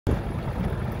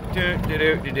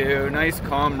Nice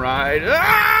calm ride.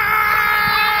 Ah!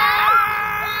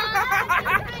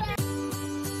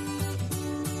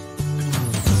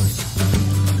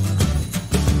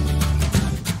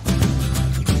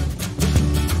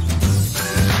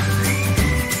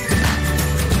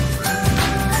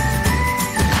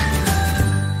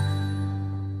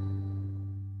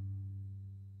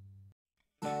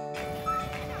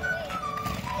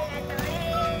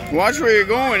 Watch where you're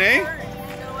going, eh?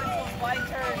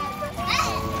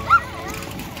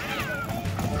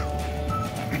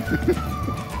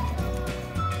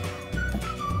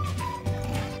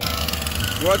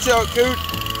 Watch out, Coot.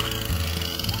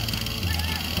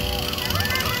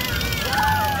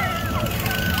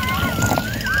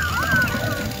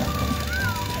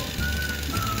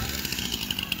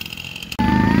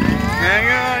 Hang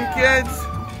on, kids.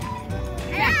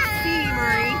 See,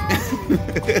 Murray.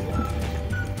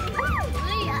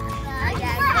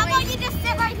 How about you just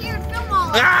sit right here and film all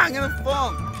of it? Ah, I'm gonna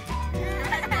fall.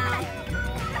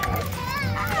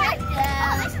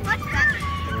 This is much better.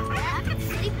 I could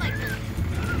sleep like this.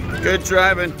 Good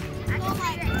driving. There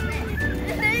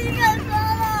you go,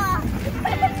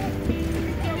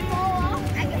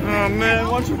 Oh man,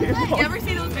 watch where you're You going. ever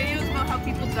see those videos about how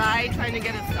people die trying to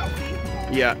get a selfie?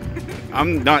 Yeah,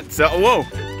 I'm not whoa,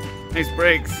 nice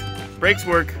brakes. Brakes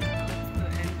work.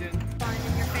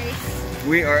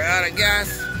 We are out of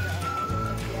gas.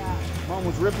 Mom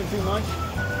was ripping too much.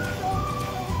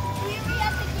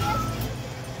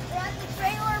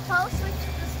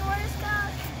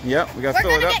 Yep, we got to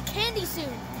fill it up. We're gonna get candy soon.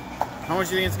 How much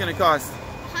do you think it's gonna cost?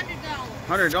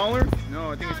 $100. $100?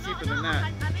 No, I think it's cheaper than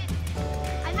that.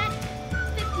 I meant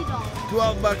 $50.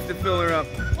 $12 to fill her up.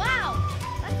 Wow,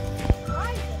 that's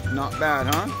surprising. Not bad,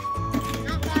 huh?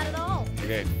 Not bad at all.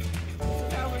 Okay. This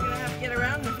is how we're gonna have to get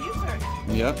around in the future.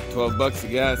 Yep, $12 of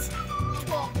gas. $12.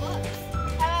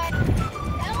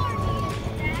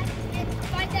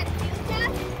 Find that cute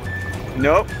cat?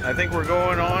 Nope, I think we're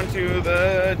going on to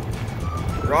the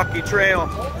rocky trail.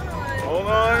 Hold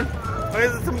on. Why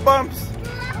is it some bumps? You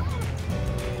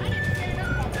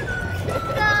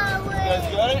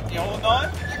guys got it? You holding on?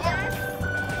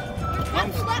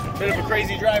 Mom's a bit of a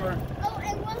crazy driver. Oh,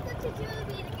 and welcome to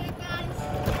Julie again, guys.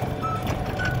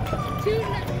 Tune me.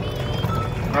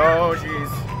 Oh,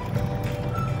 jeez.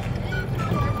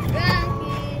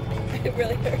 It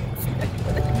really hurts.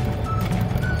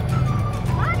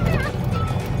 Why do you have to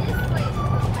take this way?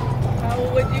 How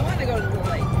would you want to go to the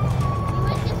lake?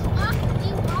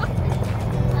 You walk this.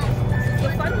 This is the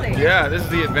fun way. Yeah, this is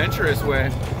the adventurous way.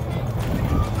 Yeah,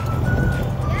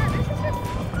 this is just...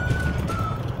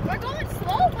 We're going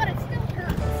slow, but it still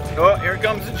hurts. Oh, here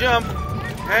comes the jump.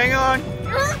 Hang on.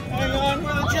 Hang on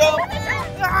for the jump.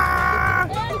 Ah!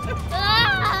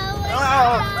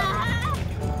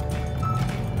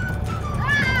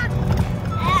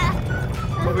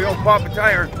 Hope we don't pop a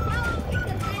tire.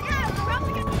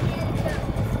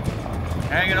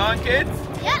 Hanging on, kids?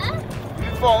 Yeah, If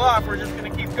you fall off, we're just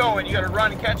gonna keep going. You gotta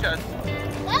run and catch us.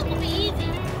 that will be easy.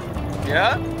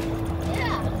 Yeah?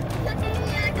 Yeah.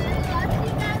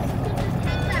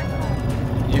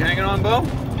 You hanging on, Bo?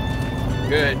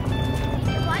 Good.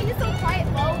 Why are you so quiet,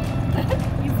 Bo?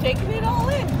 He's taking it all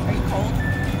in. Are you cold?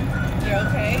 You're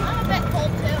okay? I'm a bit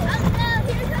cold too.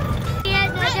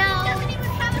 Doesn't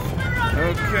even have a sweater on.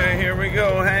 Okay, here we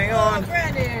go. Hang on.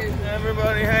 Brandon.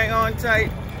 Everybody hang on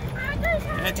tight.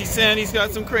 Auntie Sandy's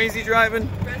got some crazy driving.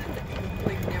 Brandon's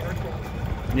like never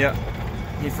cold. Yep.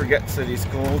 He forgets that he's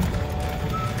cold.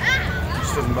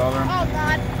 Just doesn't bother him. Oh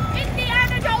God.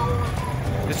 Indiana Jones.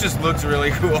 This just looks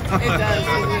really cool. It does.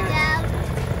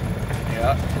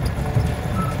 Yeah.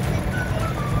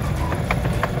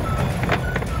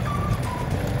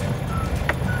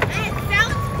 And it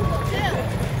sounds cool too.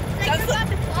 It's like you're about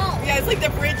to fall. Yeah, it's like the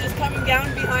bridge is coming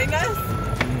down behind us.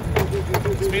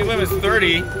 Speed limit's 30,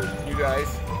 you guys.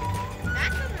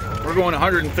 We're going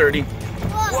 130.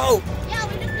 Whoa. Yeah,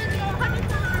 we just need to go 100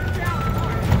 kilometers per hour.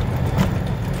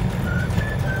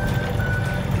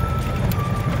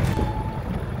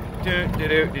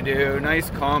 Nice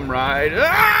calm ride.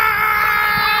 Ah!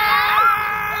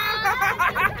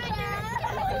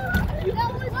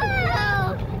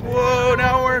 Whoa,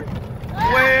 now we're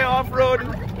way off-road.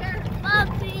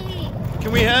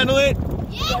 Can we handle it?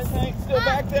 Yes. You guys still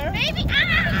back there? Baby.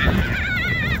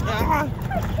 Ah.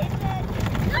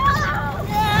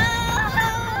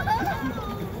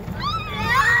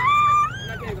 I'm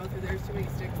not gonna go through there. There's too many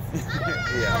sticks.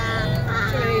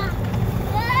 Yeah.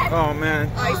 Oh man.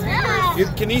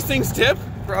 Can these things tip?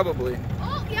 Probably.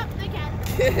 Oh, yep, they can.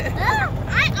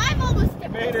 I'm almost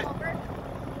tipped Made it. over.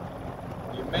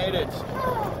 You made it.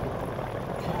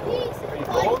 Peace. Are you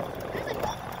cold?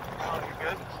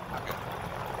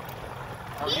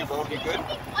 Okay, good. Yeah,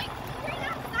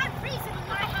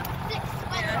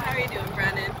 how are you doing,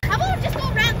 Brennan? How about we just go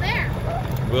around there?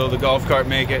 Will the golf cart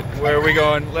make it? Where are we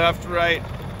going? Left, right?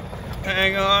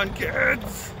 Hang on,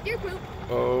 kids. Deer poop.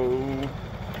 Oh,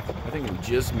 I think we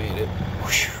just made it.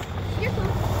 Deer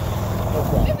poop.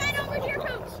 We ran over deer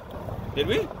poops. Did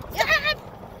we? Yeah.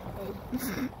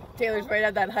 Taylor's right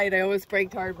at that height. I almost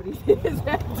braked hard, but he hit his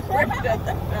head right at that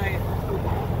height.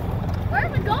 Where are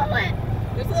we going?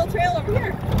 There's a little trail over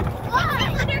here. Oh,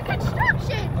 it's under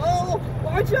construction. Oh,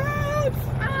 watch out!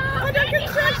 Under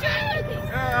construction!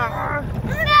 Ah,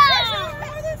 No. Oh,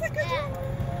 there's a construction!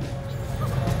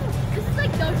 This is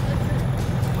like Ghost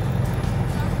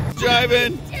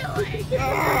driving. doing.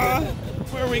 Ah,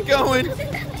 where are we going?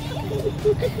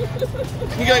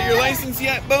 You got your license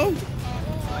yet, Bo? Oh,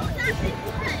 that's good.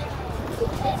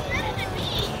 It's better than me.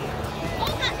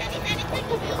 Oh, gosh, anything to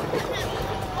do.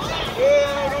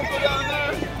 Whoa, don't go down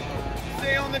there.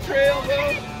 Stay on the trail, Bo.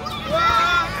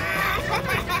 Ah!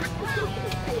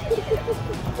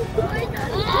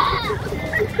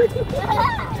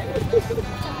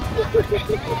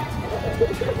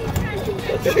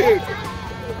 Dude.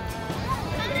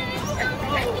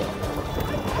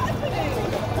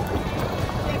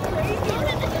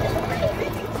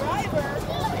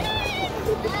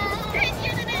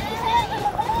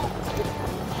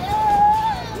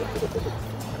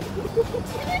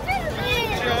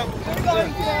 Jump.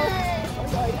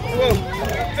 Whoa,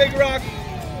 big rock.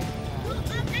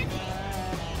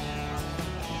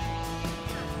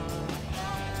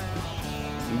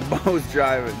 Bo's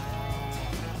driving.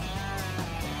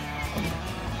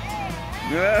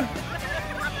 Yeah.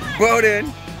 Boat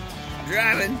in.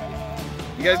 Driving.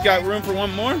 You guys got room for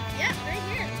one more? Yep, right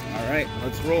here. All right,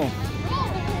 let's roll.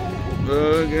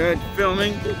 Oh, good.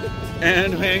 Filming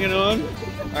and hanging on. All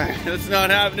right, that's not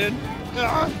happening.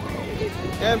 Ah.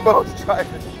 And Bo's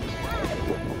driving.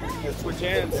 Let's switch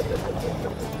hands.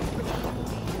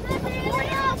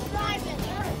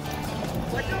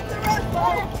 What's up the road, Bo?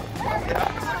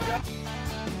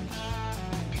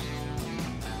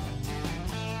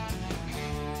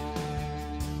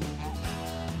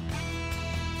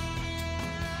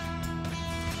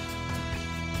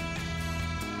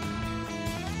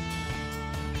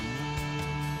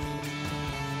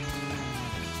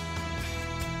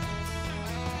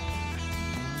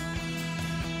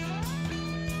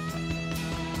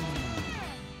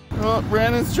 Oh,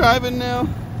 Brandon's driving now.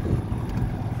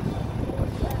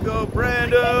 Go,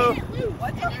 Brando.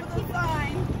 What's up with the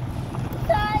sign?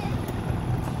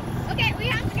 Okay, we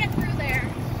have to get through there.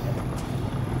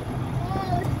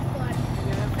 Oh, this is fun.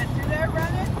 You gonna fit through there,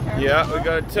 Brennan? Yeah, we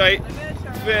got a tight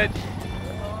fit.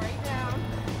 Slow right down.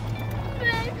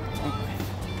 There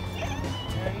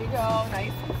you go.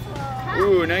 Nice and slow.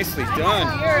 Ooh, nicely done.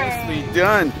 Nicely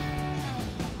done.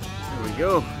 There we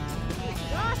go.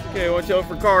 Okay, watch out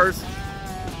for cars.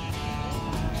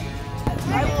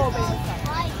 I will obey the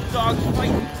sign. Dogs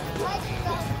fighting.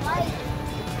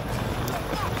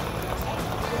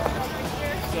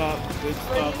 Stop. Good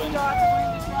stopping. Stop, going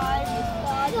to drive, you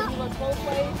stop, you look both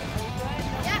ways.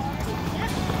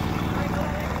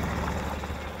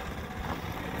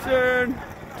 Turn,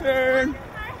 turn,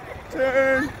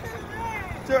 turn,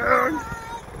 turn.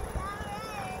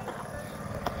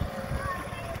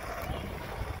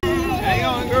 Hang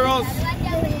on, girls.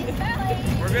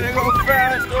 We're gonna go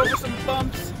fast over some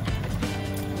bumps.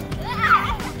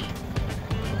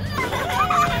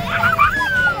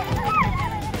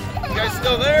 You guys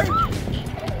still there?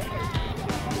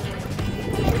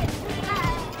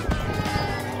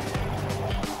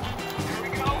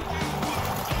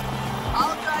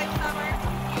 I'll drive, Summer.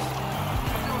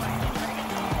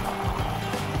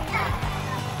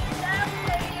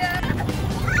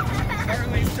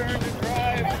 Harley's turn to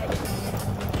drive.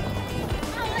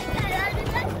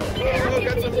 Oh,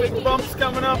 got some big bumps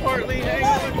coming up, Hartley. Hang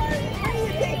on.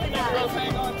 Girls,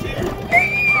 hang on too.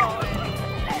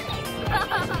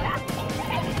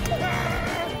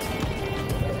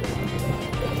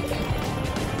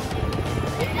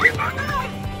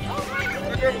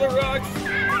 Look over the rocks.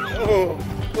 Oh,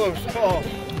 close call.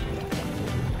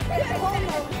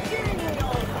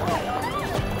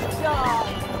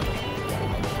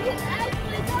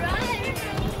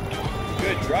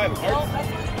 Good driving, Hart.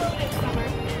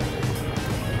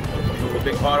 The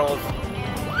big potholes.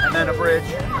 And then a bridge.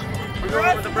 We're going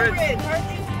over the bridge.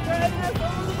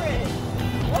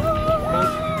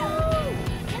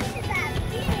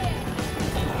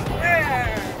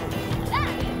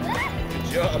 Good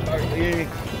job, Hartley.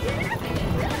 There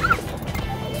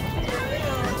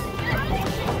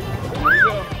we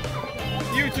go.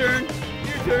 U-turn.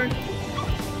 U-turn.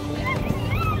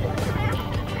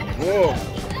 Whoa,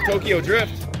 Tokyo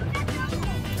Drift.